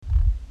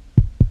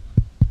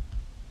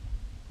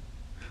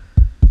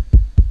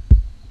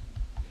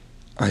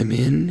I'm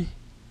in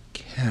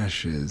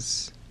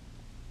Cash's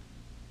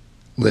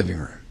living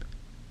room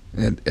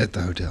at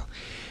the hotel.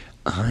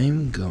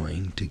 I'm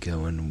going to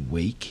go and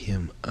wake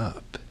him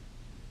up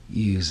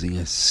using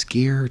a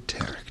scare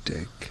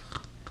tactic.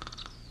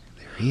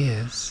 There he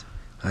is.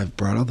 I've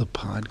brought all the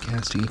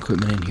podcasting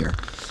equipment in here,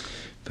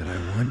 but I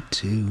want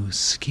to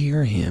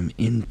scare him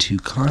into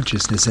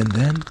consciousness, and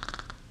then,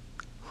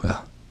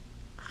 well,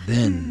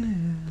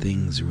 then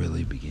things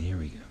really begin. Here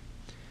we go.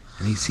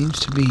 And he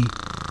seems to be,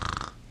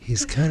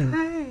 he's kind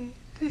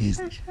of, he's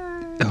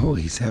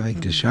having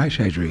the shy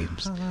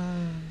dreams.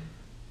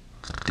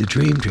 The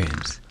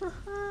dreams.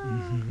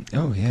 Mm-hmm.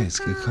 Oh, yeah, it's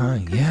good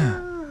calling. Yeah.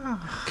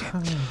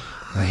 Okay.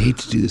 I hate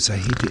to do this. I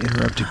hate to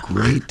interrupt a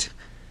great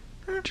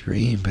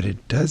dream, but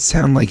it does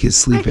sound like his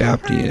sleep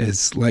apnea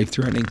is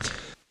life-threatening.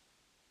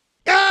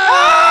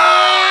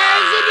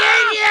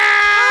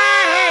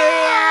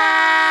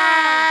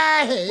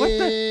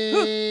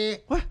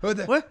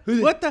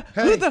 What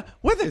the?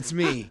 It's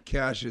me,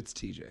 Cash. It's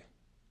TJ.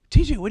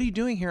 TJ, what are you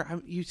doing here?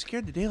 You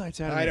scared the daylights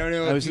out of me. I don't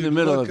know. I was in the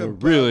middle of a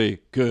really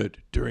good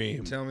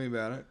dream. Tell me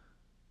about it.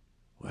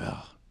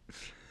 Well,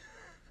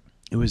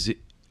 it was the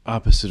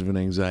opposite of an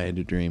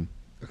anxiety dream.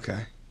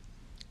 Okay.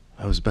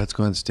 I was about to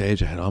go on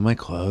stage. I had all my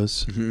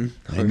clothes.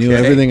 Mm-hmm. I knew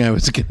everything I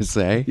was going to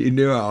say. You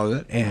knew all of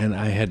it. And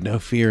I had no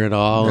fear at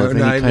all of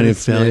any kind of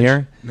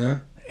failure.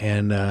 No.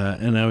 And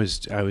I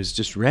was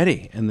just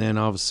ready. And then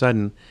all of a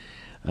sudden,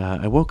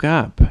 I woke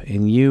up,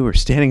 and you were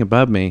standing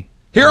above me.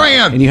 Here I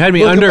am. And you had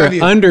me under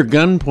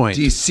gunpoint.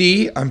 Do you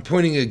see? I'm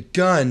pointing a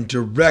gun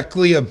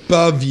directly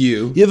above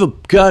you. You have a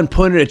gun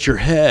pointed at your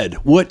head.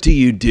 What do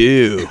you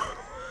do?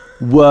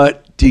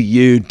 What do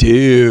you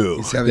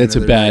do? That's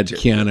a bad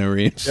Keanu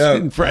Reeves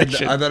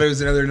impression. I thought it was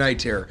another night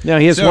terror. No,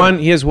 he has one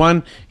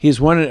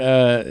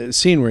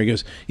scene where he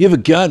goes, "You have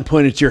a gun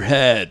pointed at your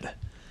head.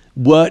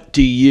 What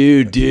do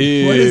you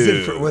do?" What is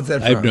it? What's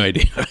that from? I have no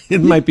idea.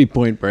 It might be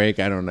Point Break.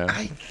 I don't know.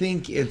 I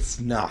think it's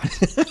not.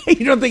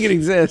 You don't think it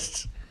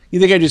exists? You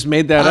think I just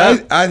made that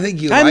up? I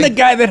think you. I'm the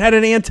guy that had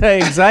an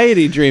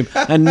anti-anxiety dream,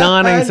 a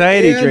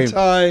non-anxiety dream.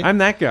 I'm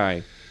that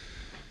guy.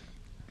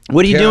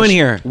 What are you doing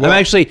here? Well,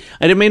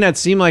 it may not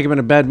seem like I'm in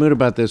a bad mood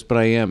about this, but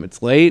I am.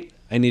 It's late.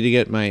 I need to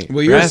get my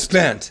Well, you're rest.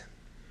 spent.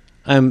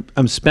 I'm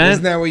spent.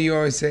 Isn't that what you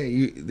always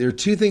say? There are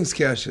two things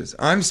Cash is.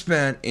 I'm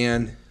spent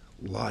and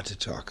a lot to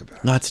talk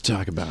about. Lots to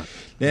talk about.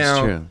 Now, That's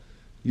true.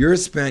 You're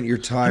spent. You're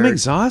tired. I'm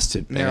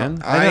exhausted, man.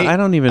 Now, I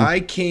don't even... I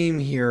came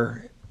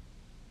here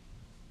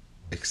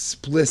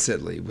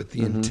explicitly with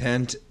the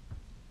intent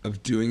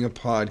of doing a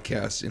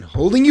podcast and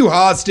holding you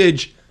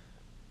hostage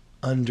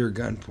under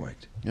gunpoint.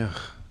 Ugh.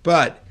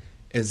 But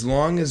as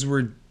long as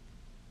we're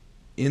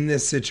in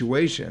this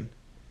situation,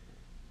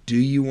 do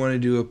you want to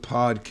do a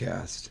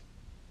podcast?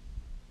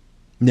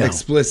 No.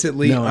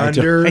 Explicitly No,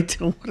 under I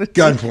don't want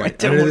to gunpoint. I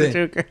don't want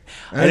to do it.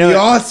 Under the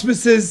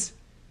auspices.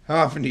 How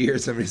often do you hear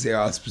somebody say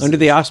auspices? Under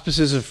the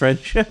auspices of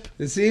friendship?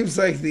 It seems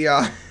like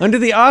Under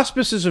the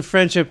auspices of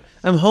friendship,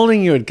 I'm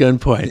holding you at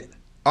gunpoint.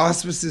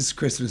 Auspices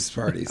Christmas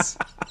parties.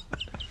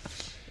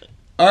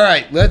 All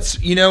right,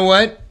 you know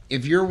what?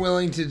 If you're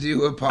willing to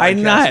do a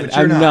podcast,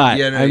 I'm not.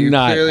 Yeah, no, I'm you're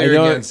not. clearly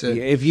against it.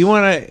 If you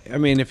want to talk,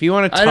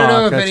 I don't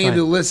know if that's any fine. of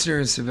the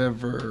listeners have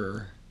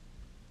ever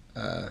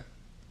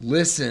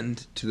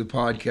listened to the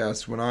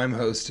podcast when I'm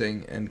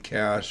hosting and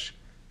Cash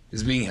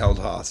is being held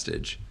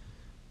hostage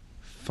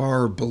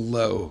far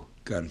below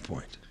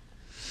gunpoint.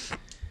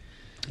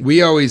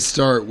 We always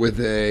start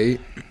with a...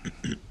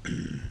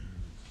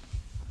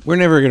 We're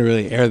never going to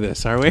really air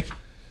this, are we?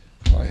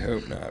 I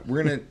hope not.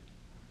 We're going to...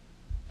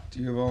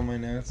 Do you have all my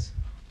notes?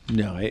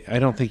 No, I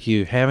don't think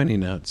you have any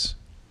notes.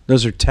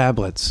 Those are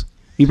tablets.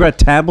 You brought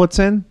tablets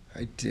in?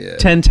 I did.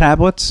 10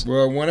 tablets?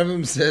 Well, one of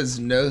them says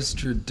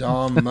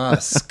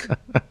Nostradamus.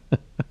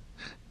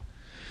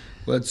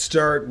 Let's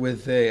start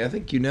with I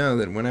think you know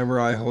that whenever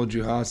I hold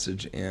you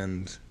hostage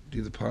and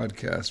do the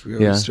podcast, we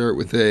always start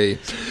with a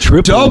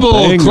triple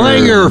double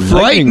clanger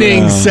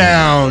frightening round.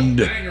 sound.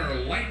 Banger,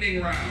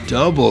 lightning round.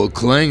 Double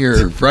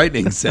clanger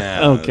frightening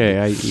sound.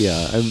 Okay,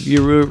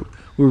 we're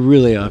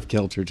really off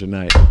kilter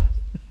tonight.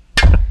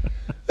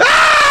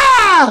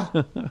 Ah!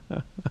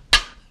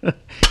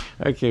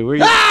 Okay, we're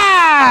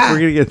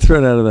gonna get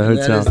thrown out of the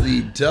hotel. That is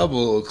the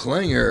double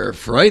clanger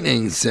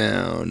frightening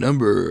sound.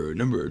 Number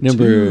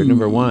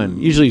one.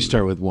 Usually you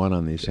start with one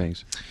on these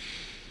things.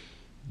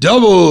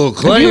 Double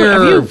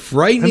clanger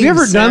frightening sound. Have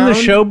you ever done the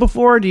show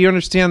before? Do you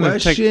understand the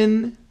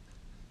question?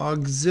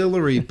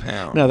 Auxiliary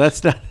pound. No,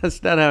 that's not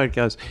how it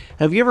goes.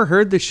 Have you ever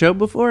heard the show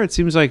before? It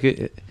seems like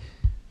it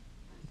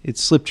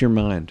slipped your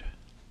mind.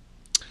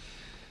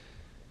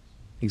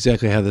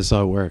 Exactly how this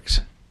all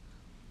works.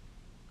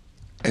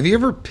 Have you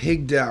ever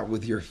pigged out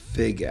with your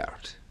fig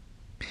out?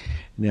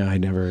 No, I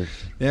never.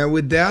 Now,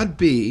 would that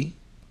be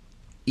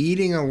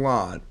eating a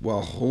lot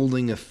while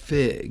holding a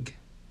fig?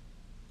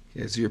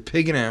 Okay, so you're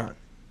pigging out.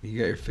 You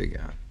got your fig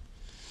out.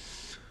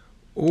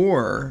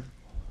 Or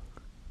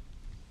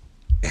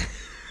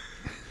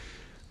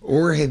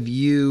have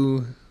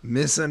you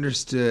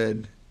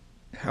misunderstood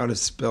how to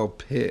spell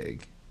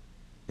pig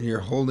and you're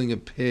holding a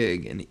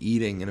pig and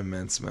eating an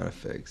immense amount of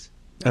figs.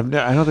 I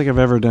don't think I've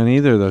ever done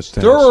either of those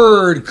things.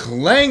 Third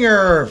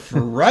clanger,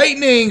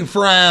 frightening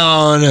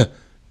frown.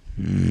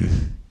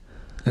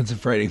 That's a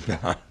frightening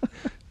frown.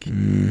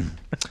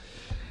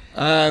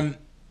 All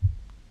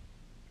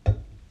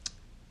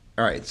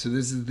right, so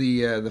this is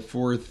the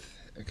fourth.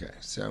 Okay,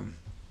 so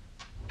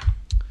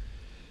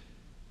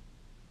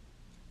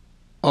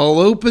I'll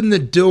open the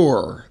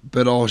door,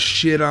 but I'll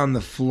shit on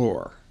the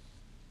floor.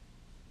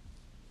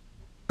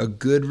 A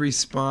good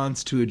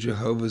response to a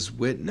Jehovah's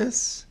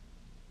Witness,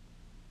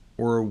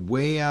 or a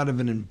way out of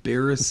an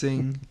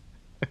embarrassing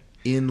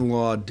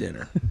in-law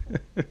dinner?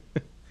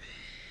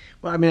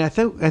 Well, I mean, I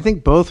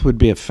think both would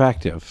be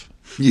effective.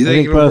 You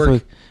think it would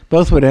work?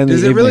 Both would end.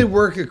 Does it really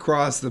work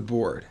across the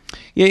board?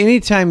 Yeah,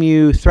 anytime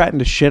you threaten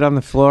to shit on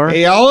the floor.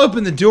 Hey, I'll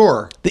open the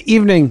door. The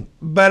evening.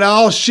 But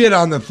I'll shit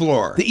on the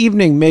floor. The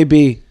evening may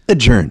be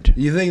adjourned.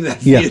 You think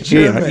that's the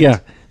adjournment?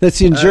 Yeah. That's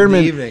the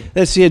adjournment. The evening.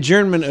 That's the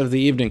adjournment of the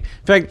evening.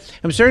 In fact,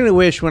 I'm starting to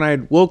wish when I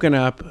had woken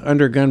up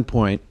under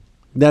gunpoint,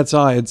 that's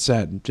all I had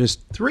said.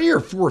 Just 3 or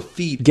 4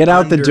 feet. Get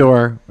out the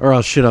door, or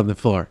I'll shit on the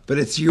floor. But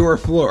it's your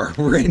floor.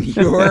 We're in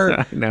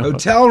your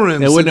hotel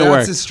room. It wouldn't have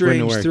worked. That's a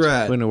strange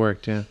threat. Wouldn't have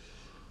worked. Yeah.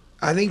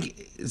 I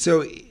think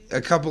so.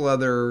 A couple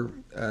other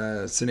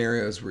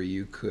scenarios where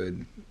you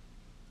could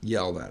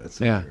yell that at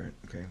somebody. Yeah. Right?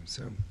 Okay.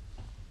 So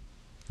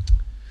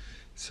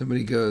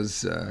somebody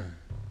goes,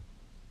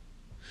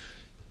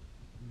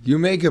 "You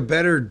make a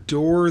better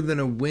door than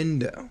a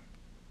window,"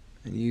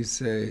 and you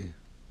say,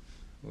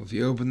 "Well, if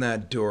you open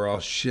that door, I'll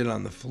shit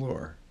on the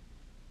floor."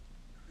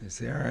 They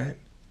say, "All right,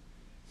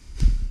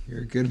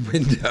 you're a good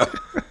window."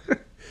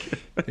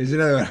 Here's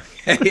another one.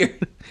 Okay,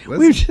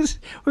 we're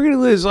going to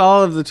lose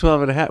all of the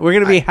 12 and a half. We're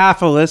going to be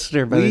half a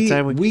listener by the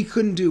time we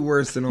couldn't do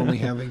worse than only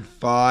having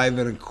 5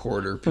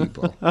 1/4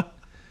 people.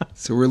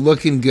 So we're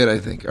looking good, I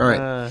think. All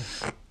right.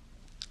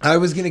 I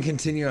was going to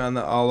continue on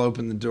the I'll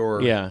open the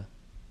door. Yeah.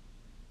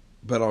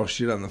 But I'll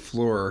shit on the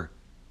floor.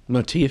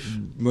 Motif.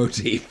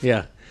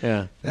 Yeah.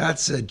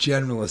 That's a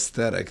general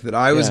aesthetic that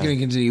I was going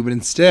to continue. But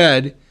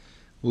instead,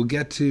 we'll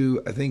get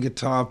to, I think, a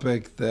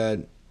topic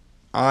that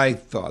I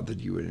thought that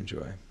you would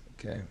enjoy.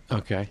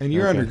 Okay. And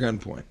you're under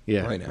gunpoint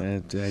right now.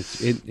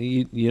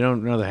 You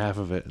don't know the half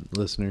of it,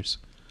 listeners.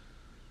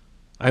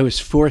 I was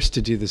forced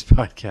to do this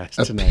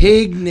podcast tonight. A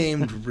pig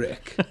named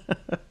Rick.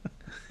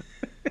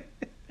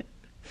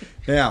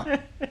 Now,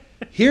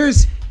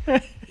 here's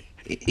what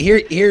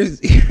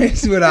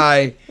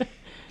I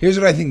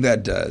think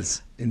that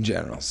does in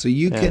general. So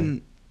you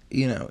can,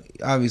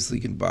 obviously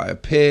you can buy a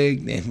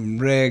pig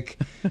named Rick.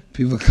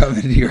 People come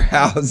into your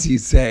house, you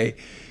say,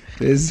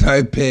 "This is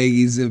my pig.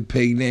 He's a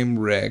pig named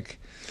Rick."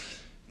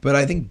 But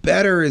I think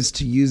better is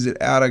to use it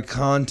out of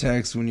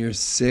context when you're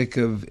sick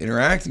of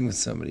interacting with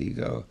somebody. You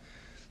go,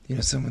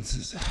 someone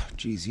says, "Oh,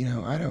 geez,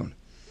 I don't.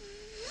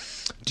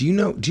 Do you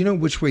know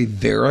which way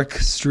Varick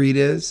Street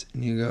is?"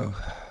 And you go,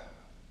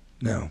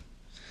 "No.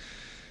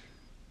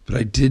 But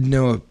I did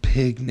know a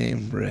pig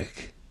named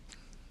Rick."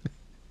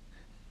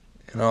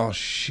 And I'll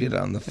shit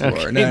on the floor.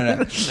 Okay.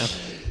 No.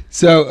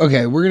 So,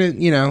 okay, we're going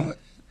to,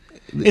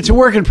 It's a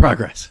work in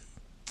progress.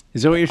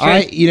 Is that what you're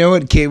saying? You know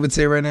what Kate would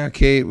say right now?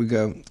 Kate would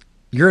go,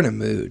 "You're in a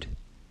mood."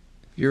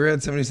 You ever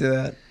had somebody say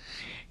that?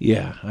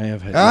 Yeah, I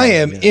have had. I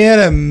am in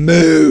a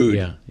mood.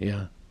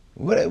 Yeah.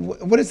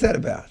 What is that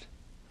about?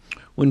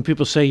 When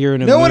people say you're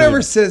in a mood. No one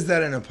ever says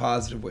that in a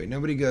positive way.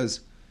 Nobody goes,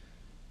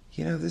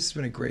 "This has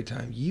been a great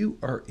time. You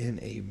are in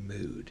a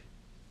mood."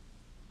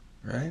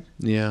 Right?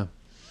 Yeah.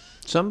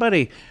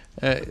 Somebody,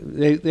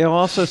 they'll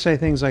also say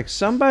things like,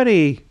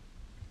 something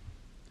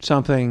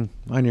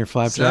on your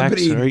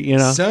flapjacks.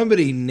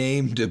 Somebody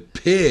named a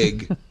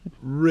pig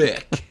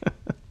Rick.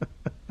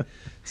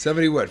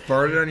 Somebody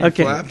farted on your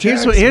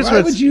flapjacks?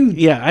 Why would you?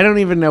 Yeah, I don't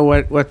even know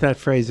what that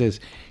phrase is.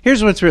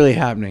 Here's what's really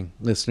happening,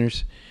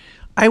 listeners.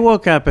 I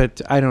woke up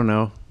at,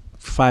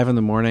 5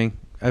 a.m.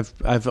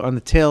 I've on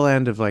the tail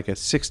end of like a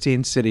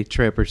 16-city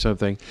trip or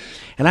something,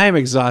 and I am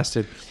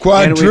exhausted.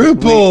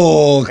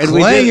 Quadruple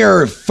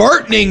clanger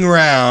farting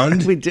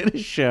round. We did a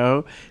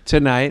show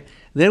tonight.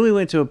 Then we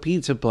went to a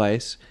pizza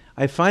place.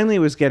 I finally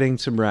was getting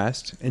some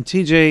rest, and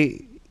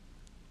TJ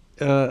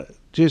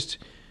just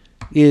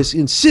is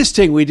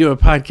insisting we do a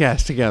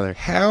podcast together.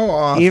 How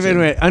often? Even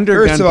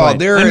under gunpoint. First of all,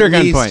 there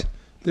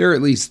are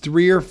at least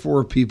 3 or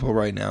 4 people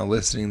right now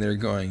listening. They're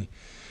going,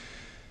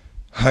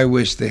 "I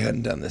wish they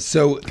hadn't done this."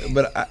 So,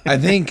 but I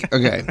think,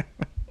 okay,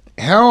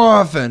 how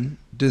often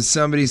does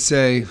somebody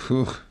say,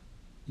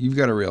 "You've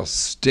got a real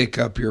stick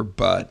up your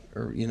butt,"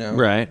 or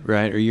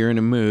Right, or you're in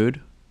a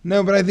mood.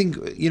 No, but I think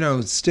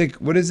stick.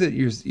 What is it?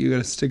 You got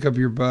to stick up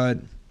your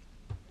butt.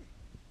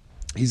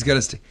 He's got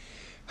to stick.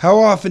 How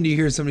often do you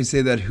hear somebody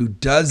say that who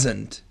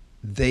doesn't?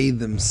 They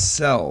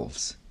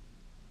themselves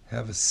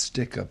have a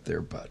stick up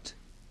their butt.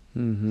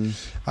 Mm-hmm.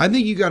 I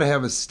think you got to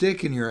have a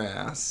stick in your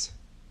ass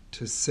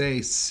to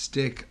say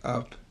 "stick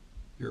up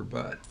your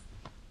butt."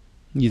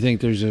 You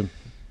think there's a...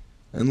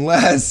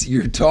 Unless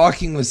you're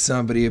talking with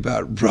somebody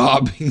about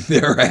robbing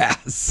their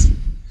ass.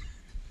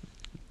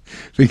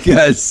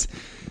 Because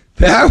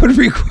That would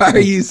require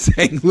you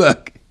saying,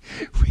 look,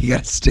 we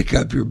got to stick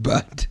up your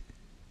butt.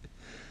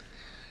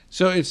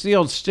 So it's the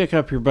old stick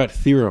up your butt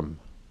theorem.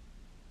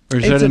 Or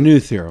is that a new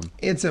theorem?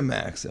 It's a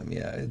maxim,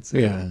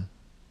 yeah.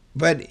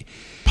 But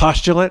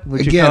postulate?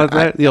 Would again, you call it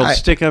that? The old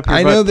stick up your butt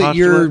I know that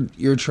postulate?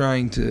 you're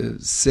trying to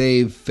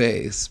save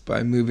face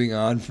by moving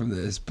on from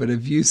this, but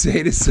if you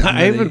say to somebody,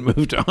 I haven't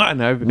moved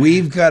on.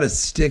 We've got to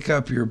stick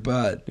up your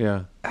butt.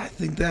 Yeah. I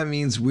think that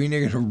means we're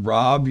going to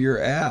rob your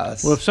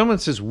ass. Well, if someone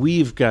says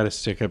we've got to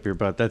stick up your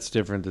butt, that's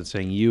different than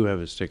saying you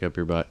have a stick up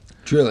your butt.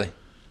 Truly.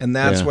 And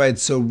that's why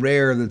it's so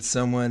rare that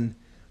someone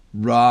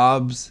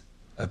robs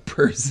a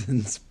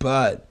person's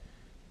butt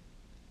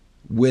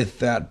with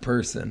that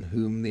person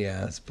whom the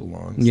ass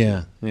belongs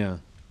to. Yeah.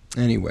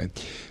 Anyway,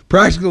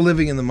 practical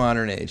living in the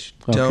modern age.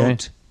 Okay.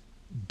 Don't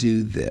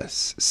do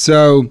this.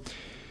 So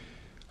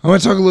I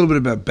want to talk a little bit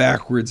about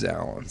backwards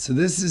Allen. So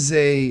this is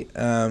a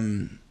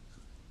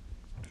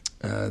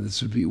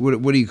this would be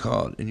what do you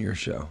call it in your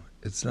show?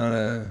 It's not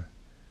a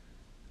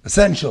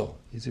essential.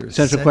 These are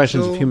Essential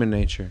questions of human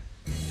nature.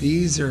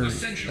 These are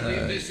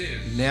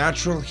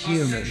natural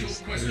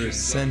humans. They're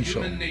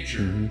essential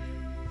in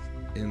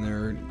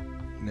their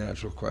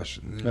natural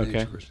questions.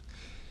 Okay.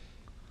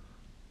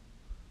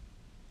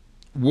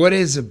 What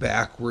is a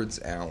backwards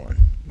Allen?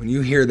 When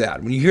you hear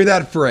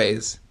that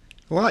phrase,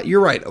 you're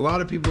right. A lot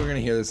of people are going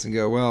to hear this and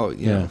go, well,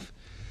 you know,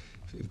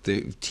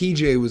 if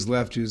TJ was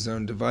left to his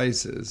own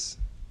devices,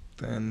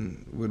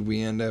 then would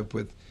we end up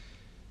with,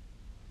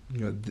 you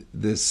know,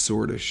 this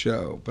sort of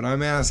show? But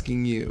I'm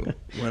asking you,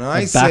 when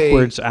I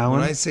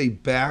say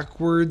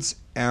backwards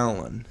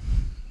Allen,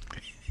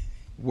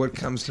 what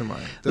comes to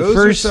mind? Those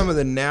are some of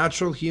the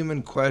natural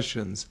human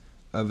questions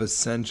of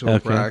essential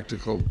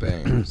practical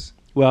bangers.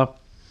 Well,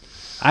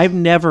 I've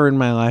never in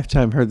my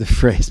lifetime heard the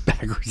phrase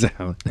backwards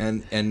Allen.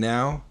 And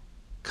now,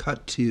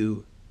 cut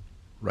to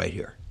right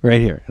here.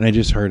 Right here. And I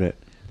just heard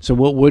it. So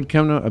what would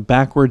come to a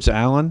backwards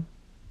Allen?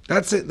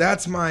 That's it.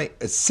 That's my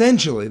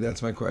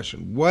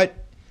question.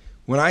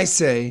 When I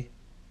say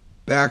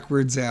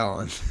backwards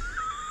Allen,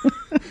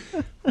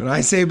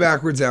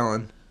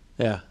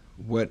 yeah.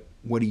 What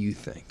do you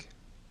think?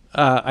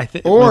 I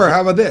think. Or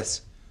how about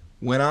this?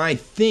 When I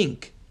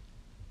think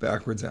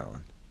backwards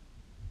Allen,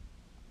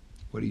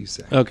 what do you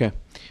say? Okay.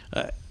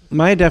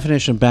 My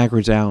definition of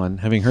backwards Allen,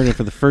 having heard it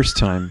for the first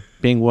time,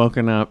 being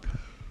woken up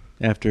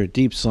after a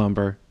deep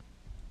slumber,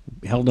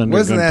 held under gunpoint.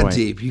 Wasn't that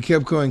deep? You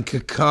kept going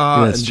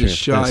caca and just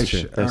shy.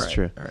 That's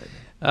true.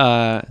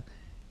 All right.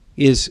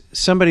 Is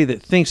somebody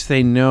that thinks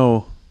they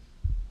know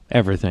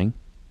everything,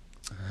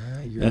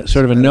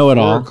 sort of a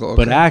know-it-all,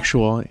 but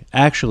actually,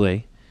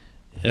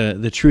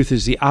 the truth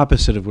is the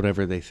opposite of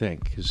whatever they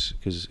think.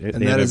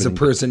 And that is a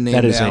person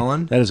named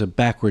Allen? That is a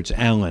backwards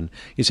Allen.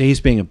 You say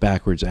he's being a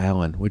backwards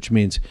Allen, which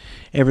means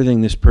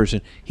everything this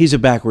person, he's a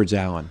backwards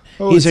Allen.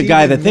 He's a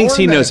guy that thinks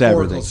he knows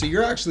everything. So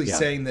you're actually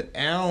saying that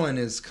Allen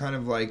is kind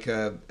of like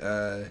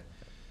a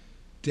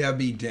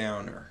Debbie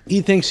Downer.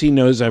 He thinks he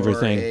knows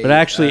everything, but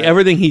actually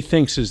everything he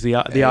thinks is the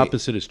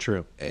opposite is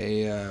true.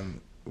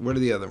 What are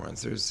the other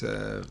ones? There's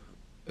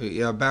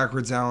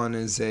backwards Allen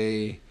is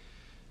a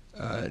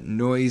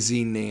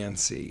noisy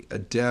Nancy, a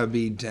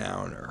Debbie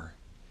Downer,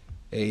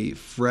 a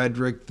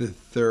Frederick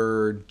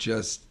III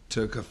just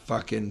took a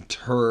fucking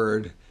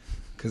turd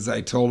because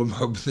I told him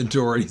to open the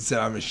door and he said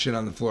I'm gonna shit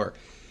on the floor.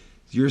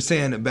 You're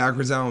saying that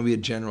backwards Allen would be a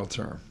general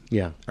term.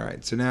 Yeah. All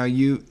right. So now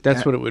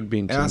that's what it would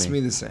mean to me. Ask me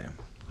the same.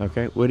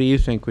 Okay. What do you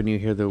think when you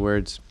hear the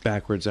words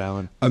backwards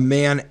Allen? A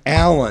man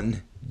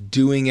Allen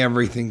doing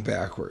everything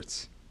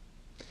backwards.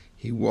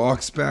 He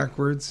walks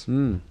backwards.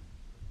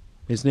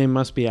 His name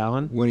must be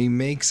Allen? When he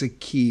makes a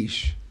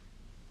quiche,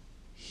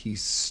 he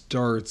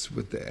starts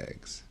with the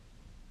eggs.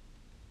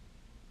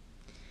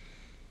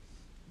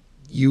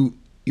 You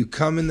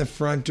come in the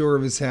front door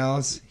of his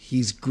house,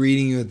 he's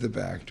greeting you at the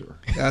back door.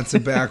 That's a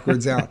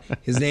backwards Allen.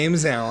 His name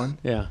is Allen.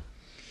 Yeah.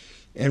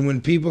 And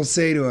when people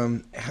say to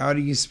him, how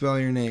do you spell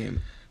your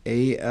name?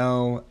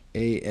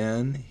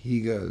 A-L-A-N.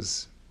 He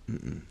goes,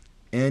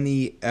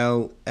 N-E-L-L-A-N.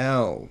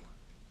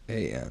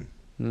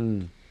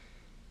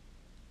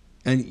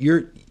 And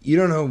you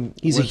don't know.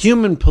 He's a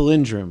human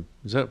palindrome.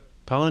 Is that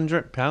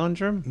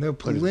palindrome? No,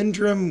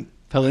 palindrome.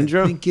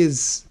 Palindrome? I think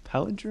is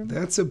palindrome.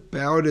 That's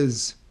about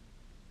as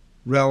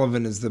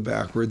relevant as the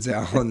backwards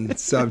Allen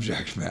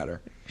subject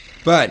matter.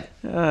 But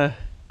now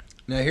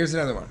here's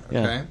another one. Okay.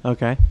 Yeah,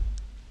 okay.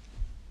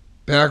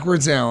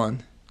 Backwards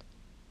Allen.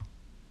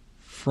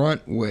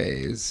 Front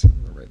ways.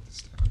 I'm gonna write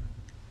this down.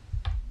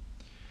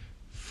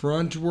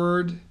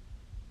 Frontward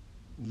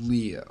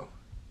Leo.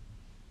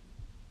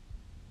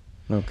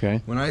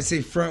 Okay. When I say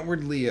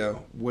frontward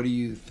Leo, what do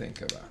you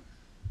think about?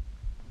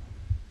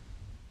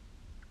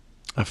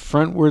 A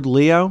frontward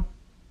Leo?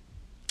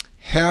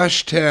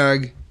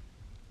 Hashtag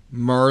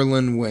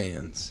Marlon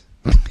Wayans.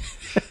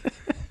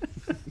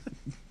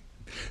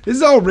 This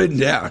is all written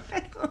down.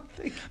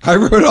 I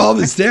wrote all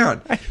this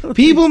down.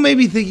 People may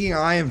be thinking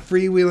I am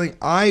freewheeling.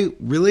 I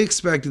really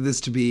expected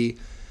this to be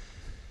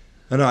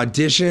an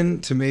audition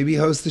to maybe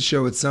host the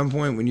show at some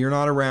point when you're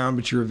not around,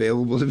 but you're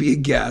available to be a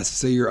guest.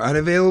 So you're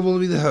unavailable to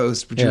be the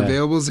host, but you're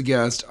available as a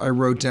guest. I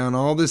wrote down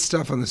all this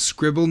stuff on the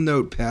scribble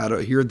notepad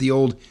here at the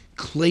old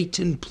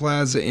Clayton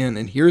Plaza Inn,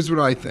 and here's what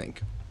I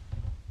think.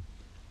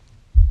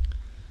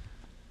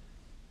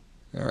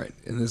 All right,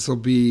 and this will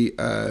be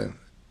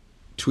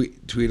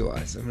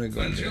tweetalize. I'm going to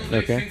go into it.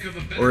 Okay.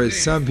 Or as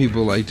some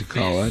people like to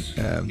call it.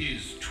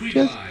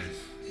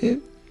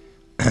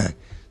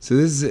 So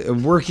this is a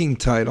working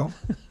title.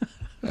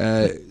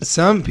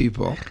 Some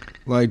people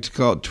like to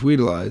call it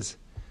tweetalize.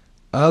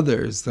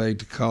 Others like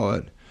to call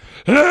it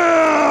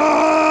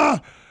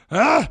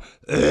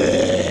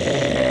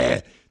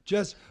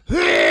just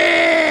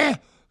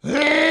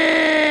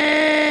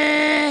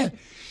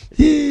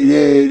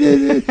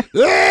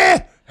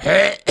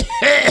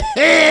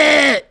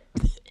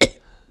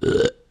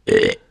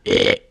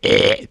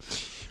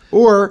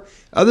or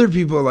other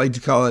people like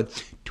to call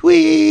it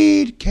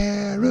Tweet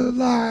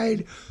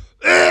Caroline.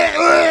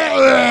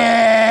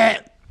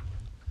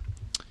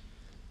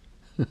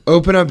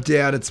 Open up,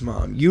 Dad, it's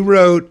Mom. You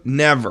wrote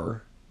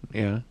never.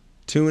 Yeah.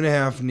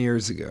 2.5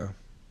 years ago.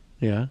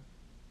 Yeah.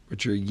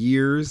 Which are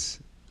years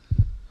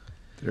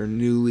that are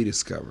newly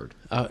discovered.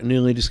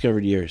 Newly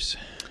discovered years.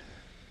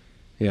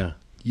 Yeah.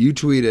 You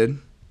tweeted,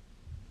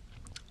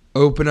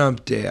 open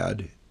up,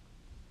 Dad,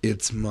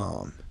 it's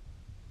Mom.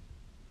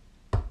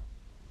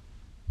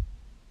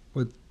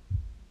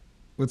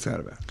 What's that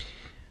about?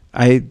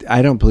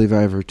 I don't believe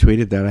I ever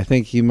tweeted that. I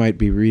think you might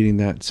be reading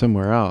that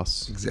somewhere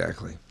else.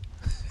 Exactly.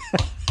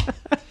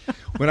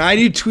 When I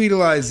do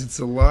tweetalize, it's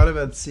a lot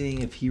about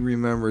seeing if he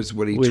remembers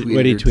what he tweeted.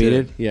 What he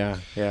tweeted? Yeah,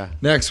 yeah.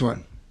 Next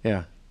one.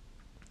 Yeah.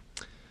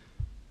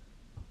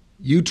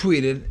 You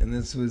tweeted, and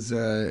this was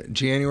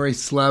January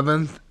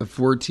 11th of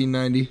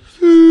 1490.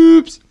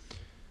 Oops.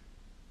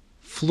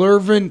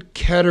 Fervent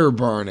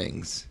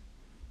Ketterbarnings.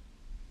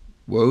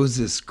 Woe's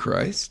this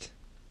Christ?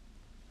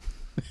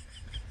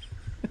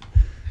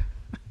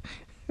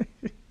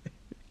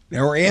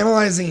 Now we're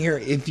analyzing here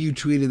if you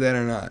tweeted that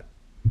or not.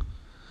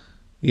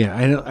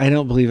 Yeah, I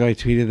don't believe I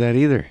tweeted that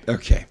either.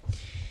 Okay.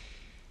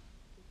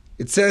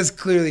 It says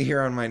clearly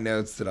here on my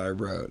notes that I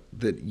wrote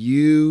that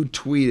you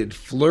tweeted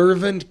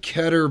fervent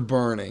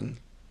Ketterbarning,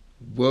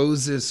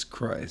 woe's this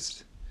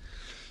Christ.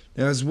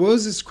 Now is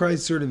woe's this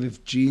Christ sort of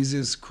if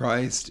Jesus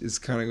Christ is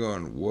kind of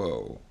going,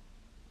 whoa.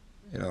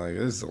 You know, like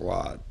this is a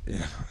lot. You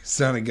know,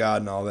 Son of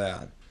God and all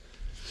that.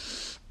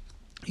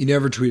 You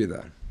never tweeted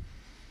that.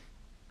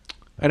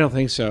 I don't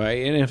think so.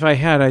 And if I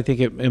had, I think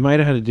it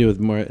might have had to do with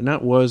more,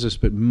 not Moses,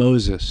 but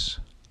Moses.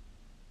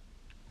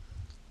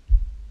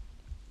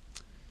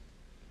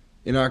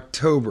 In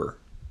October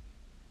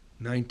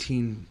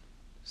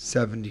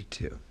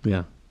 1972.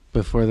 Yeah.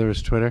 Before there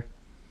was Twitter?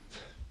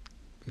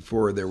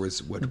 Before there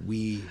was what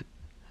we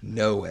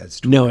know as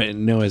Twitter.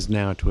 No, as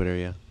now Twitter,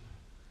 yeah.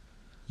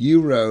 You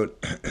wrote,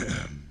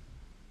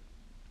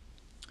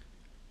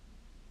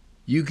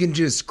 you can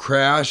just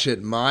crash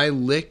at my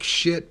lick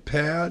shit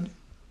pad.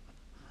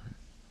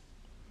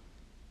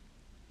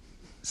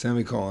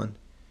 Semicolon.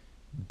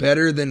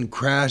 Better than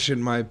crash at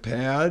my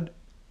pad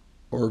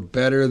or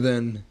better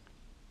than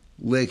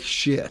lick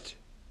shit?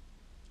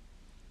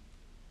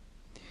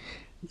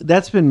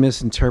 That's been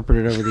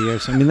misinterpreted over the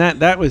years. I mean,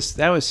 that was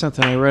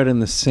something I wrote in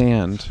the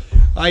sand.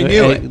 I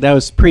knew it. That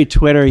was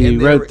pre-Twitter.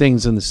 You wrote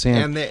things in the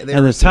sand,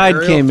 and the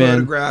tide came in.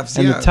 And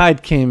the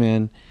tide came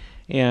in,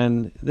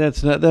 and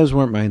those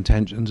weren't my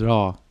intentions at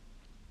all.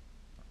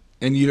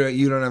 And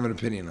you don't have an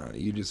opinion on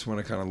it. You just want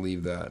to kind of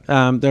leave that.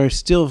 There's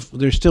still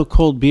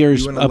cold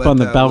beers up on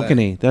the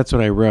balcony. That's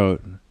what I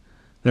wrote.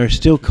 There are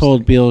still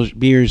cold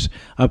beers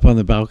up on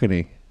the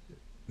balcony.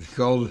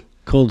 Cold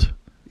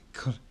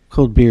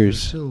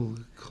beers.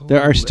 There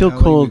are still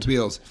cold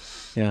beers.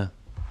 Yeah.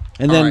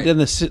 And then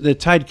the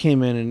tide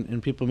came in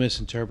and people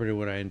misinterpreted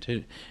what I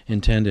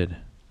intended.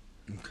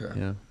 Okay.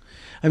 Yeah.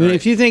 I mean,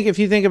 if you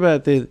think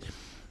about the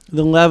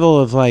level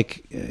of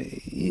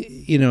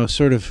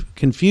sort of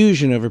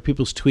confusion over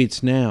people's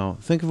tweets now,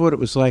 think of what it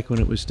was like when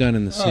it was done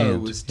in the sand.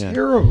 It was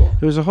terrible.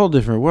 It was a whole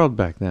different world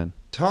back then.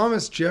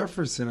 Thomas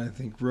Jefferson, I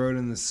think, wrote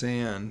in the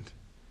sand,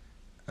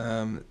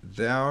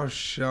 thou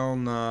shalt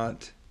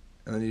not,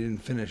 and then he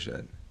didn't finish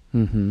it.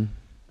 Mm-hmm.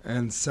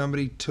 And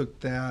somebody took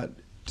that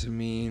to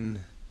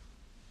mean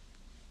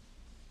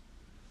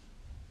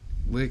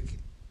lick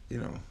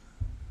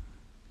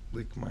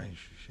my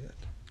shit.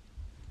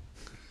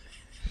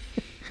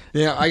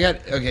 Yeah,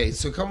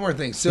 so a couple more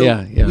things. So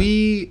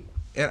and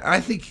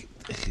I think,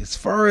 as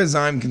far as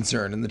I'm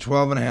concerned, and the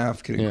 12 and a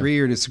half can agree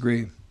or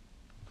disagree,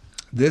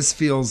 this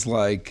feels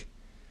like,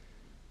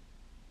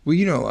 well,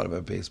 you know a lot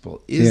about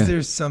baseball. Is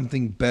there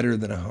something better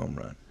than a home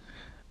run?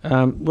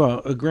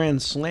 Well, a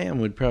grand slam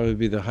would probably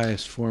be the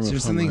highest form of home run.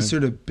 Is there something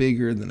sort of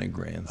bigger than a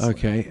grand slam?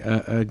 Okay,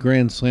 a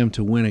grand slam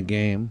to win a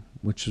game,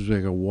 which is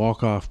like a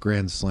walk-off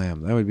grand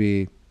slam. That would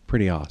be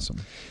pretty awesome.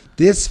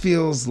 This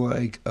feels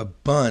like a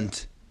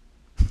bunt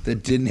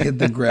that didn't hit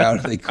the ground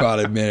and they caught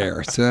it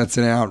midair. So that's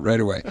an out right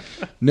away.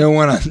 No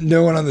one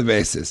on the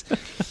bases.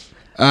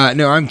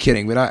 No, I'm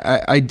kidding, but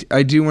I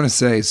do want to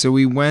say, so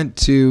we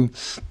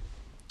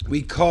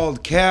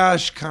called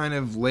Cash kind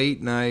of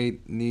late night,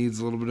 needs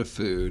a little bit of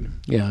food.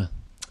 Yeah.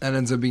 That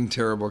ends up being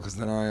terrible because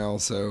then I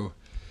also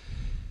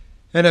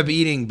end up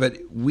eating. But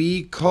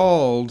we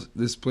called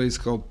this place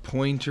called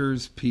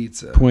Pointer's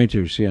Pizza.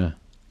 Pointers, yeah.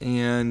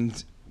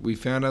 And we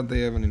found out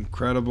they have an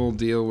incredible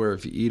deal where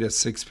if you eat a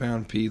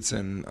 6-pound pizza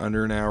in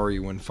under an hour,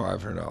 you win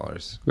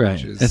 $500. Right.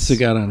 That's the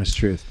God honest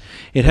truth.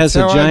 It has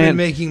That's a how giant. I've been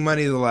making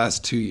money the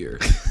last 2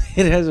 years.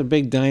 It has a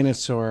big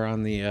dinosaur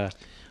on the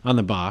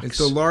box. It's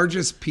the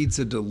largest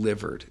pizza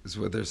delivered, is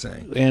what they're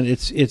saying. And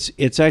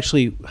it's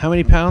actually how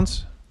many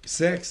pounds?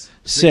 6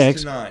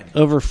 6 to 9.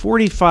 Over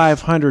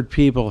 4,500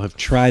 people have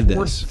tried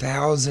this.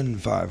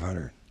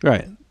 4,500.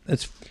 Right.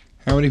 That's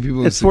How many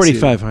people? It's have succeeded?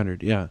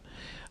 4,500. Yeah.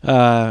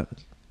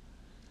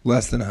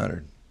 Less than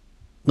 100.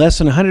 Less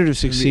than 100 have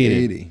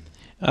succeeded.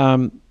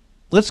 80.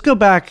 Let's go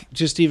back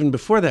just even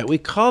before that. We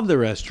called the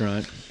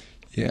restaurant.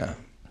 Yeah.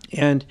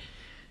 And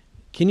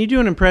can you do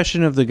an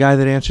impression of the guy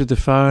that answered the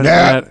phone?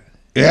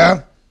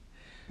 Yeah.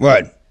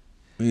 What?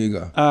 Here you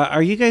go.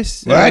 Are you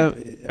guys? What?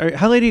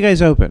 How late are you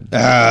guys open?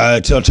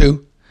 Till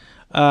 2.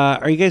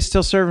 Are you guys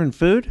still serving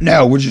food?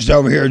 No, we're just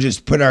over here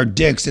just putting our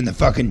dicks in the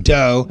fucking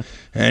dough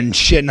and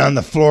shitting on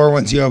the floor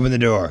once you open the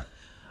door.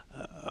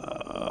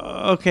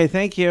 Okay,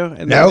 thank you.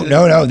 And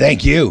No,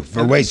 thank you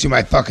for wasting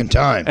my fucking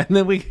time. And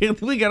then we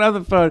got on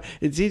the phone,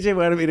 and TJ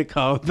wanted me to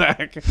call him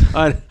back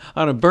on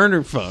a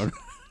burner phone.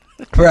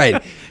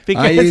 Right.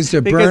 because, I used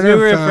a burner because we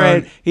were phone.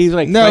 afraid. He's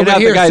like, No, find but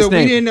out here, the guy's so we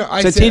name. didn't know.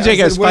 I So said- TJ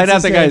goes, "What's find out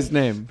his the name?" guy's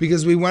name.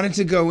 Because we wanted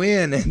to go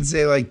in and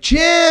say, like,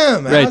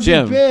 Jim, Right, how's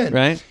Jim. it been?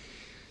 Right.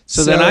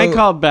 So then I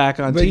called back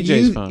on but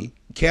TJ's phone.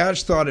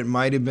 Cash thought it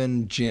might have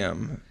been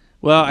Jim.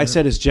 Well, I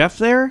said, is Jeff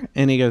there?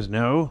 And he goes,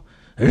 no,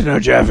 there's no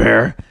Jeff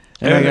here.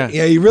 And I go,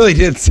 Yeah, you really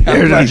did sound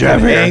There's no like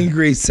Jeff an here.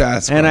 angry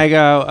Sasquatch. and I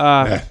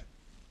go,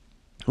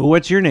 well,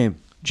 what's your name?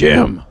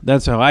 Jim.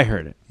 That's how I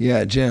heard it.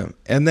 Yeah, Jim.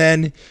 And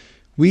then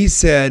we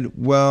said,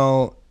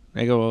 well,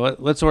 I go, well,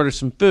 let's order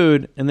some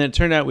food. And then it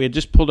turned out we had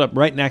just pulled up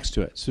right next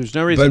to it. So there's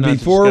no reason but not to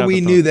just before get off we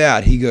the knew phone.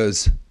 that, he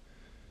goes,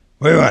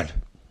 what do you want?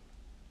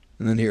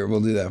 And then here, we'll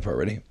do that part.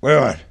 Ready? What do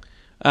you want?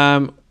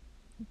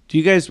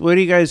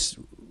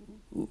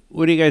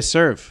 What do you guys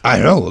serve? I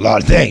know, a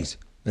lot of things.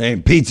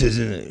 Pizzas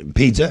and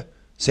pizza,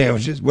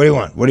 sandwiches. What do you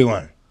want? What do you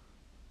want?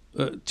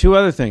 2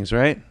 other things,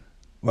 right?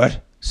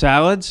 What?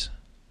 Salads?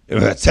 We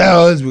got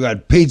salads, we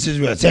got pizzas,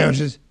 we got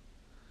sandwiches.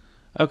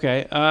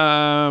 Okay.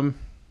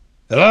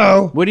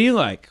 Hello? What do you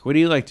like? What do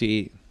you like to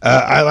eat?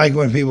 I like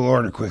when people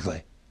order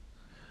quickly.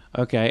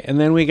 Okay. And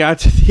then we got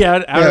to the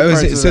outer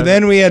parts of So the-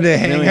 then we had to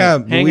hang we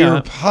up. hang We were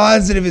up.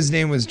 positive his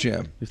name was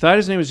Jim. We thought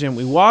his name was Jim.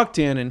 We walked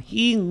in, and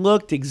he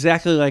looked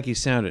exactly like he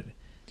sounded.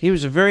 He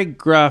was a very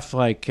gruff,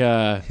 like,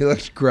 He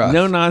looked gruff.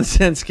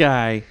 no-nonsense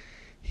guy.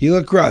 He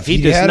looked gruff.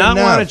 He does had not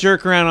enough. want to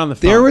jerk around on the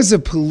phone. There was a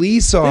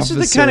police officer.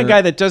 This is the kind of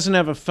guy that doesn't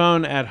have a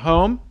phone at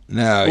home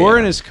or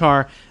in his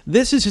car.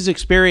 This is his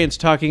experience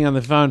talking on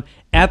the phone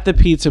at the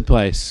pizza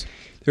place.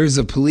 There's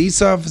a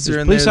police officer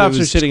There's in police there officer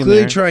that was sitting in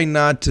clearly there. trying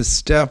not to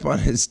step on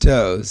his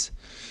toes.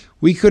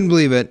 We couldn't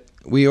believe it.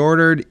 We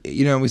ordered,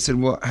 we said,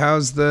 well,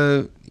 how's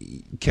the...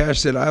 Cash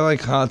said, I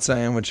like hot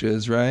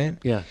sandwiches, right?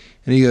 Yeah.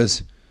 And he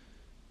goes,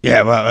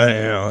 yeah,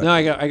 well, No,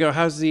 I go.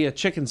 How's the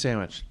chicken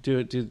sandwich? Do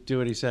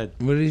what he said.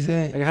 What did he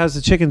say? I go, how's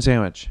the chicken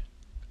sandwich?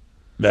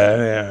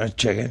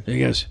 Chicken. He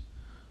goes,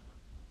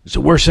 it's the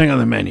worst thing on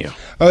the menu.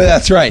 Oh,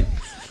 that's right.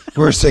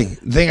 Worst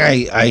thing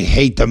I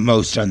hate the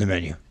most on the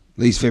menu.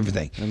 Least favorite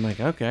thing. I'm like,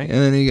 okay. And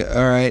then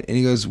all right, and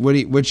he goes, what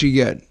you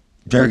get?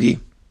 Turkey,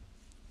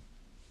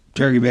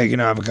 bacon,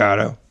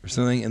 avocado, or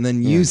something. And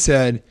then you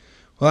said,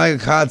 well, I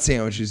like hot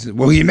sandwiches.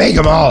 Well, you make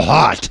them all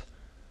hot.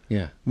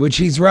 Yeah. Which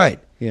he's right.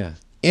 Yeah.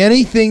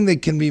 Anything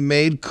that can be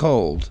made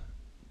cold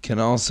can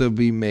also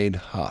be made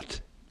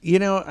hot.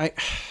 It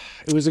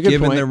was a good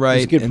Given point. the It was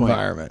right a good point.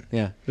 environment.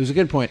 Yeah, it was a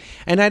good point.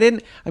 And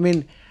And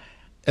then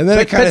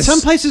but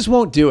some places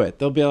won't do it.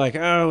 They'll be like,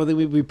 oh,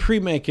 we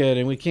pre-make it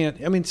and we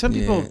can't. I mean, some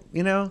people,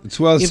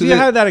 if you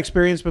had that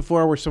experience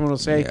before where someone will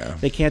say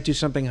they can't do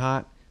something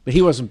hot, but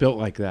he wasn't built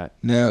like that.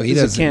 No, he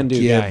He's doesn't a can-do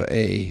give guy.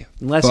 a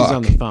Unless fuck. he's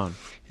on the phone.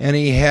 And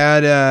he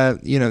had,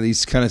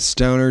 these kind of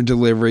stoner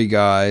delivery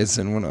guys.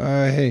 And when,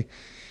 hey.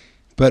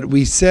 But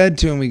we said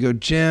to him, we go,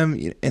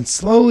 Jim, and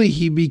slowly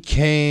he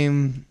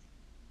became,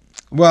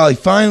 well, he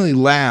finally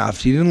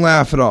laughed. He didn't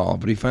laugh at all,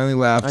 but he finally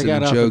laughed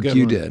at a joke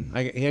you did.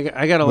 I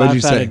got a What'd laugh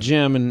you out say? of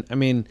Jim,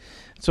 and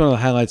it's one of the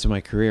highlights of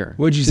my career.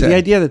 What'd you So say? The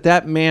idea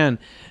that man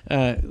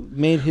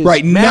made his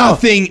Right,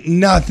 mouth.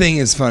 nothing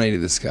is funny to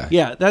this guy.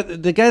 Yeah,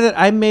 the guy that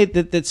I made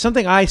that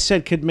something I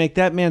said could make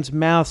that man's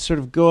mouth sort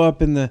of go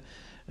up in a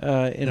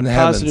positive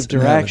heavens,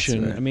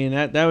 direction. right. I mean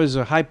that was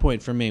a high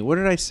point for me. What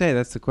did I say?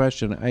 That's the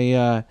question. We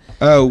get a laugh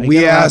out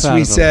we of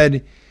him.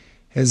 said,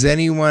 has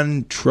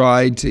anyone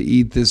tried to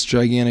eat this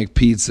gigantic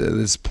pizza,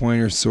 this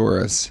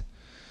Pointersaurus?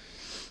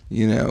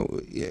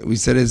 We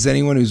said, has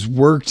anyone who's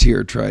worked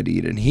here tried to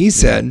eat it? And he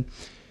said,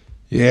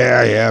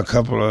 yeah, a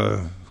couple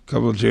of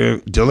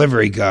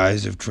delivery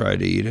guys have tried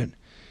to eat it.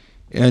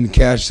 And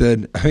Cash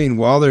said, I mean,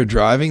 while they're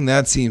driving,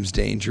 that seems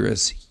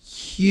dangerous.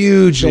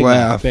 Huge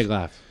laugh. Big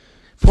laugh.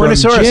 From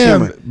Pointosaurus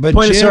Jim, humor. but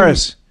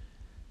Pointosaurus.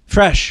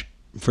 Fresh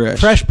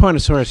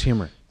Pointosaurus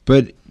humor.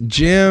 But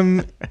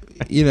Jim,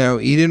 he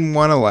didn't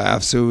want to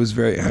laugh, so it was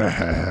very...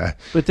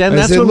 But then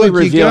that's when we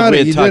revealed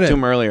we had talked to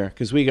him earlier,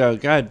 because we go,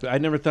 God, I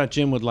never thought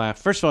Jim would laugh.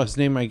 First of all, his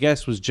name, I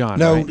guess, was John,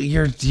 No, right?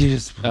 you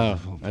just... Oh,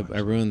 I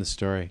ruined the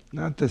story.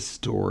 Not the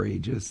story,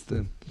 just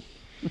the...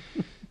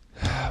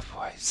 Oh,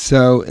 boy.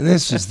 So, and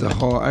this is the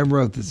whole... I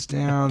wrote this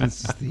down.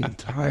 This is the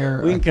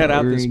entire... We can cut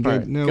out this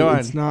part. No, Go on.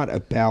 It's not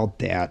about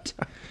that.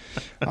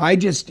 I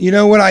just... You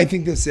know what I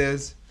think this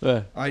is?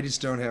 I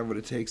just don't have what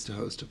it takes to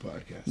host a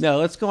podcast. No,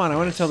 let's go on. I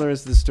want to tell the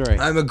rest of the story.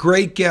 I'm a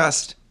great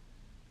guest.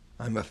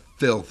 I'm a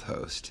filth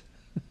host.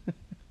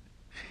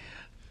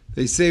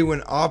 They say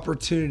when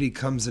opportunity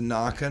comes a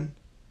knocking,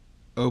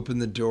 open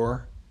the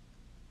door,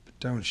 but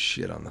don't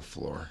shit on the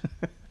floor.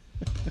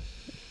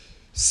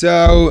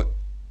 So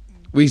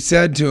we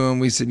said to him,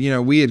 we said,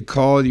 we had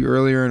called you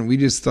earlier and we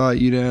just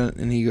thought you didn't.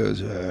 And he goes,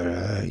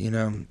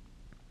 And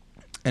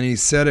he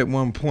said at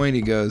one point,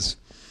 he goes,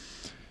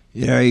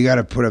 you got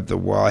to put up the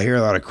wall. I hear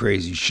a lot of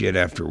crazy shit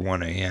after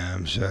 1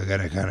 a.m., so I got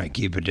to kind of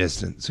keep a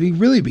distance. So he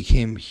really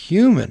became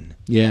human.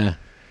 Yeah.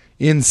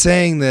 In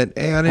saying that,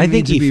 hey, I didn't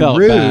mean to be felt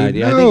rude. Bad.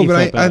 Yeah, no,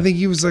 I think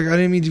he was like, I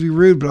didn't mean to be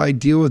rude, but I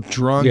deal with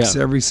drunks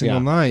every single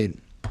night.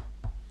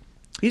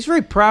 He's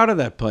very proud of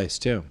that place,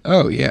 too.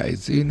 Oh, yeah.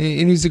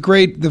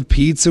 The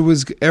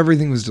pizza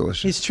everything was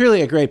delicious. He's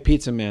truly a great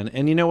pizza man.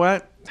 And you know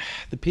what?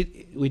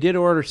 We did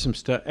order some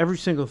stuff. Every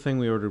single thing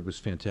we ordered was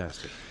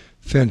fantastic.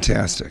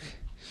 Fantastic.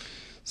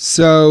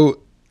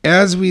 So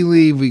as we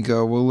leave, we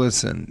go, well,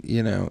 listen,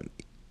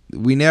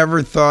 we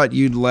never thought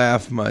you'd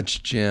laugh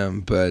much,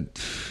 Jim,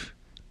 but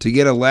to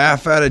get a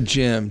laugh out of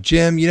Jim,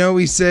 you know what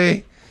we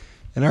say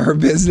in our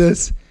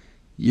business?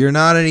 You're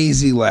not an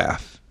easy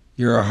laugh.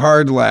 You're a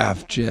hard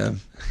laugh,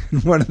 Jim.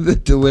 And one of the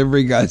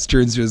delivery guys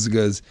turns to us and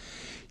goes,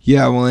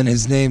 yeah, well, and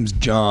his name's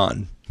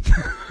John.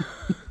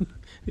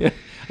 Yeah.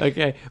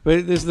 Okay,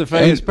 but this is the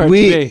funniest part to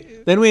me.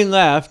 Then we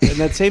left, and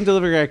that same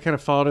delivery guy kind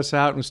of followed us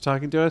out and was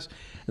talking to us.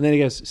 And then he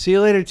goes, see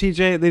you later,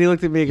 TJ. And then he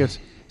looked at me and goes,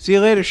 see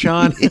you later,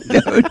 Sean.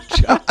 No,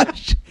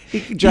 Josh.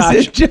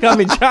 Josh. Call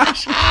me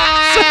Josh.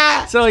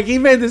 So he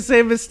made the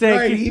same mistake.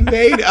 Right, he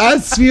made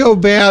us feel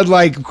bad.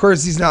 Like, of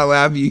course, he's not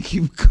laughing. You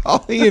keep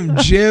calling him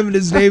Jim, and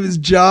his name is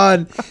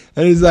John.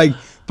 And he's like,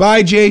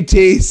 bye,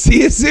 JT.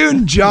 See you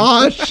soon,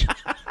 Josh.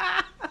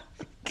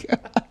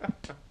 God.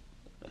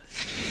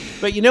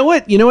 But you know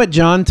what? You know what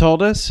John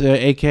told us,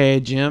 a.k.a.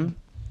 Jim?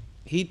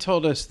 He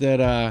told us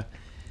that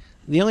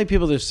the only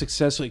people that are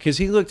successful, because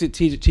he looked at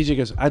TJ, TJ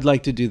goes, I'd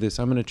like to do this.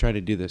 I'm going to try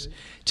to do this.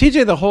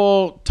 TJ, the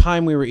whole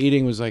time we were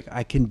eating, was like,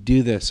 I can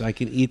do this. I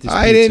can eat this pizza.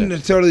 I didn't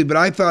totally, but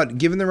I thought,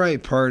 given the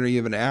right partner, you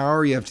have an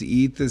hour, you have to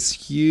eat this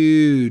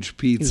huge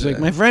pizza. He's like,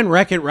 my friend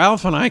Wreck-It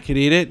Ralph and I could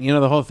eat it,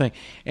 the whole thing.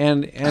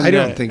 And I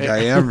don't think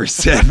I ever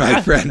said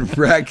my friend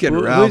Wreck-It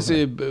Ralph.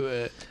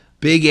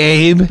 Big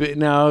Abe?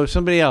 No,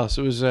 somebody else.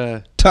 It was...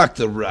 Tuck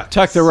the Ruckus.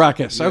 Tuck the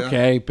Ruckus. Yeah.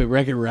 Okay, but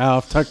Wreck-It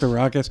Ralph, Tuck the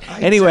Ruckus.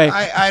 Anyway.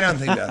 I don't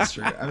think that's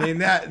true. I mean,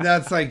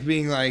 that's like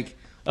being like,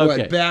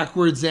 what,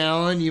 Backwards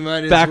Alan? You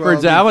might as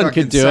Backwards well Alan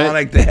could do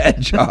Sonic it. the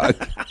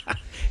Hedgehog.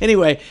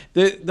 Anyway,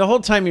 the whole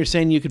time you're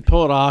saying you could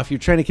pull it off, you're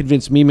trying to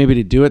convince me maybe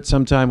to do it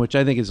sometime, which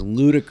I think is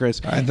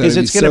ludicrous. I thought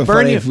it's going to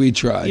burn you if we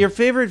tried. Your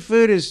favorite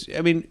food is,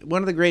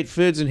 one of the great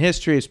foods in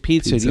history is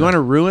pizza. Do you want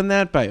to ruin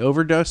that by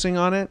overdosing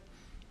on it?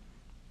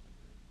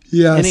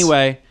 Yes.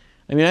 Anyway,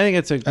 I think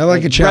it's I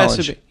like a challenge.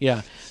 Recipe.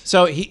 Yeah.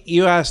 So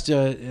you asked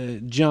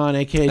John,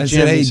 a.k.a. Jim. I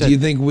said, hey, do you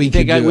think we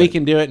can do it? We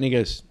can do it? And he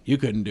goes, you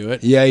couldn't do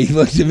it. Yeah, he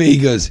looked at me. He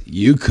goes,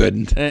 you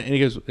couldn't. And he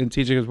goes, and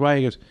TJ goes, why?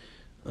 He goes,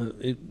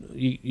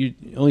 you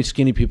only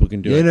skinny people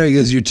can do it. No, he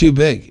goes, you're too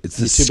big. It's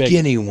the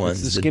skinny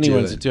ones. It's the skinny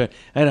ones that do it.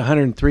 I had a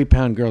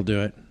 103-pound girl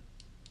do it.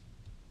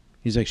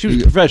 He's like, she was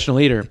a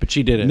professional eater, but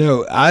she did it.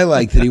 No, I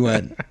like that he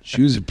went,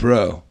 she was a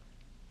pro.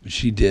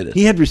 She did it.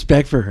 He had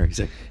respect for her. He's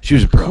like, she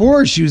was a pro. Of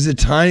course, she was a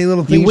tiny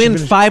little thing. You win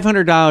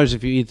 $500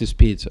 if you eat this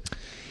pizza.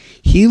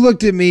 He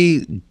looked at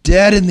me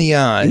dead in the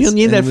eyes. You'll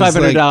need that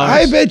 $500. Like,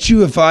 I bet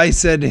you if I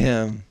said to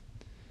him,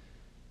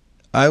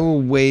 I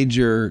will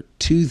wager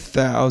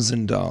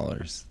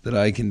 $2,000 that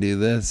I can do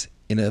this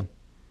in a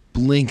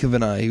blink of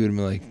an eye, he would have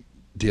been like,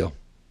 deal.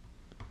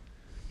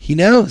 He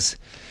knows.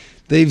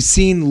 They've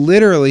seen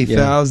literally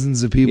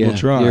thousands of people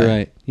try. You're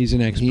right. He's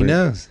an expert.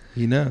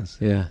 He knows.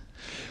 Yeah.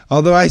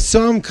 Although I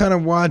saw him kind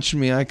of watch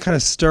me. I kind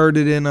of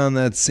started in on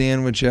that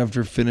sandwich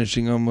after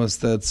finishing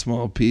almost that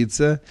small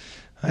pizza.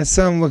 I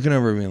saw him looking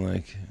over at me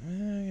like,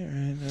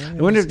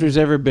 I wonder if there's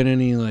ever been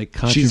any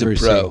controversy. She's a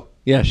pro.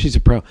 Yeah, she's a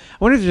pro. I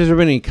wonder if there's ever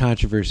been any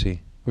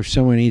controversy where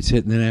someone eats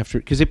it and then after,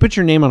 because they put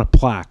your name on a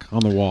plaque on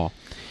the wall.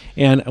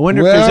 And I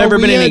wonder if there's ever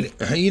been any.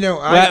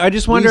 I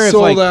just wonder if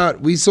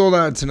we sold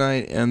out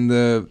tonight, and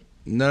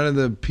none of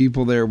the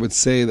people there would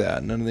say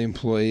that. None of the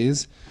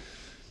employees.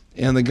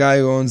 And the guy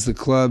who owns the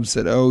club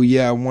said, oh,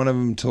 yeah, one of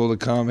them told a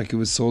comic it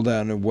was sold out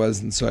and it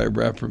wasn't, so I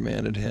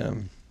reprimanded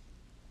him.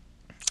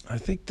 I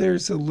think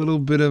there's a little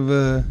bit of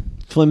a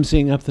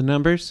Flimsing up the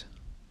numbers?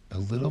 a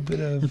little bit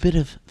of A bit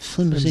of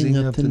flimsing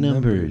up the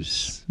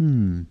numbers.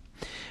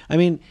 I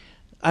mean,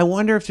 I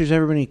wonder if there's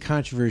ever been any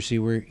controversy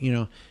where,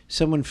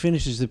 someone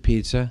finishes the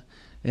pizza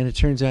and it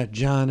turns out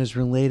John is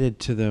related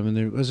to them and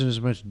there wasn't as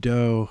much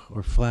dough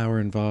or flour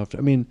involved.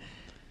 I mean,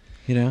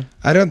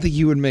 I don't think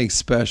he would make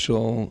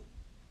special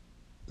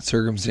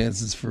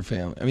circumstances for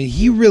family. I mean,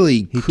 he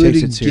really could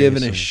have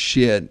given a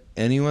shit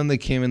anyone that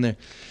came in there.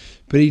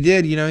 But he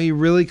did, he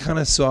really kind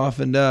of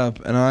softened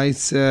up. And I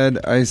said,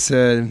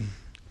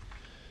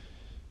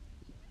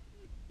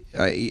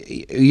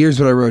 here's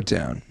what I wrote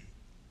down.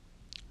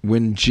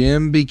 When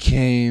Jim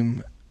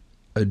became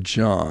a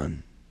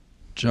John,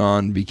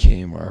 John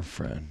became our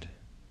friend.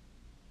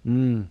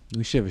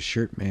 We should have a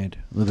shirt made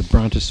with a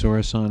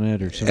brontosaurus on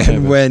it or something.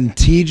 And when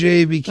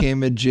TJ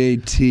became a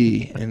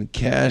JT and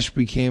Cash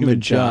became a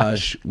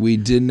Josh, we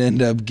didn't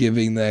end up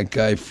giving that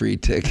guy free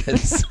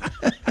tickets.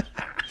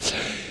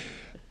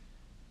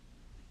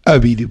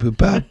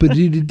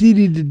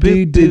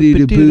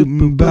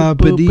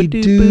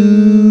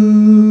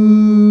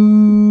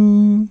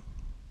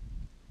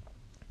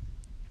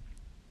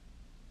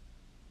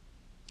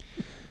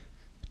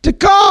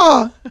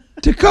 Taka!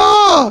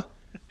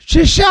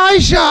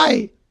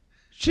 Shishai-shai!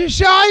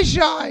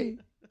 Shishai-shai!